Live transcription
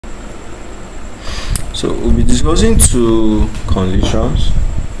So we'll be discussing two conditions.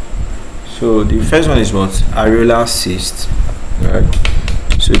 So the first one is what? Areola cyst. Right.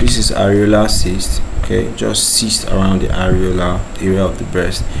 So this is areola cyst. Okay, just cyst around the areola area of the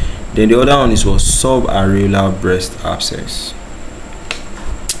breast. Then the other one is what? Subareolar breast abscess.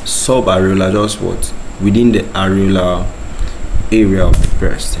 Subareolar, just what? Within the areola area of the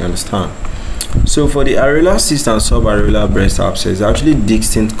breast. You understand? So for the areola cyst and subareolar breast abscess, they're actually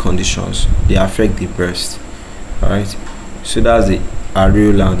distinct conditions. They affect the breast. Alright. So that's the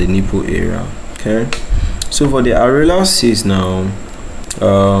areola, the nipple area. Okay. So for the areola cyst now,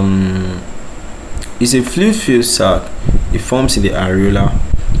 it's a fluid-filled sac. It forms in the areola.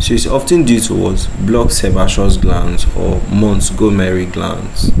 So it's often due to what? Blocked sebaceous glands or Montgomery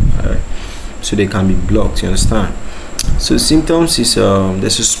glands. Alright. So they can be blocked, you understand? So symptoms is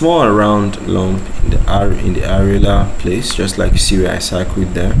there's a small round lump in the areola place, just like you see where I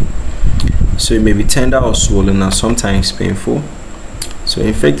circled there. So it may be tender or swollen and sometimes painful. So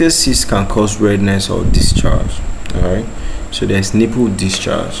infected cysts can cause redness or discharge. Alright. So there's nipple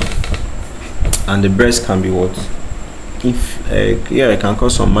discharge. And the breast can be what? It can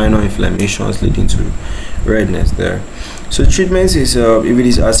cause some minor inflammations leading to redness there. So treatment is if it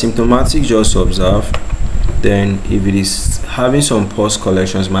is asymptomatic, just observe. Then if it is having some pus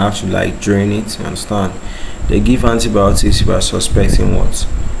collections, might have to like drain it, you understand? They give antibiotics if you are suspecting what?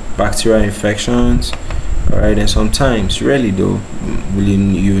 Bacterial infections. Alright, and sometimes, rarely though,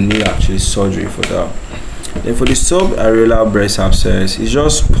 you need actually surgery for that. Then for the subareolar breast abscess, it's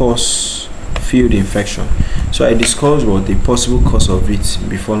just pus-filled infection. So I discussed what the possible cause of it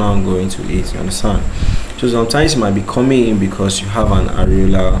before now going to it, you understand? So sometimes it might be coming in because you have an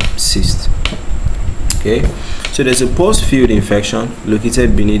areola cyst. Okay, so there's a pus-filled infection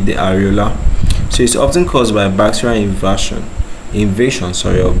located beneath the areola. So it's often caused by bacterial invasion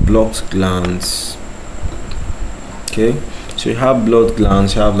of blocked glands. Okay, so you have blood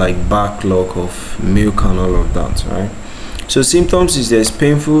glands, you have like backlog of milk and all of that, right? So symptoms is there's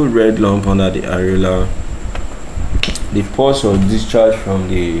painful red lump under the areola, the pus or discharge from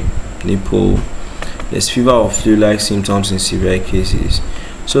the nipple, there's fever or flu-like symptoms in severe cases.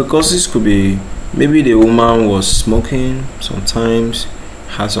 So causes could be maybe the woman was smoking, sometimes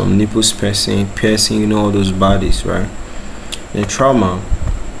had some nipple piercing, you know, all those bodies, right? Then trauma.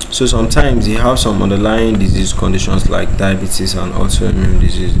 So sometimes you have some underlying disease conditions like diabetes and autoimmune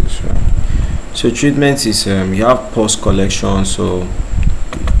diseases, right? So treatment is you have pus collection, so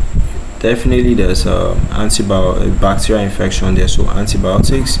definitely there's a bacterial infection there, so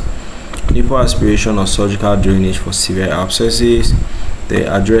antibiotics, nipple aspiration or surgical drainage for severe abscesses. They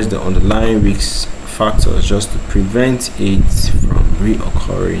address the underlying risk factors just to prevent it from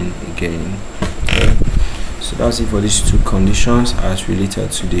reoccurring again. Okay. So that's it for these two conditions as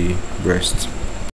related to the breast.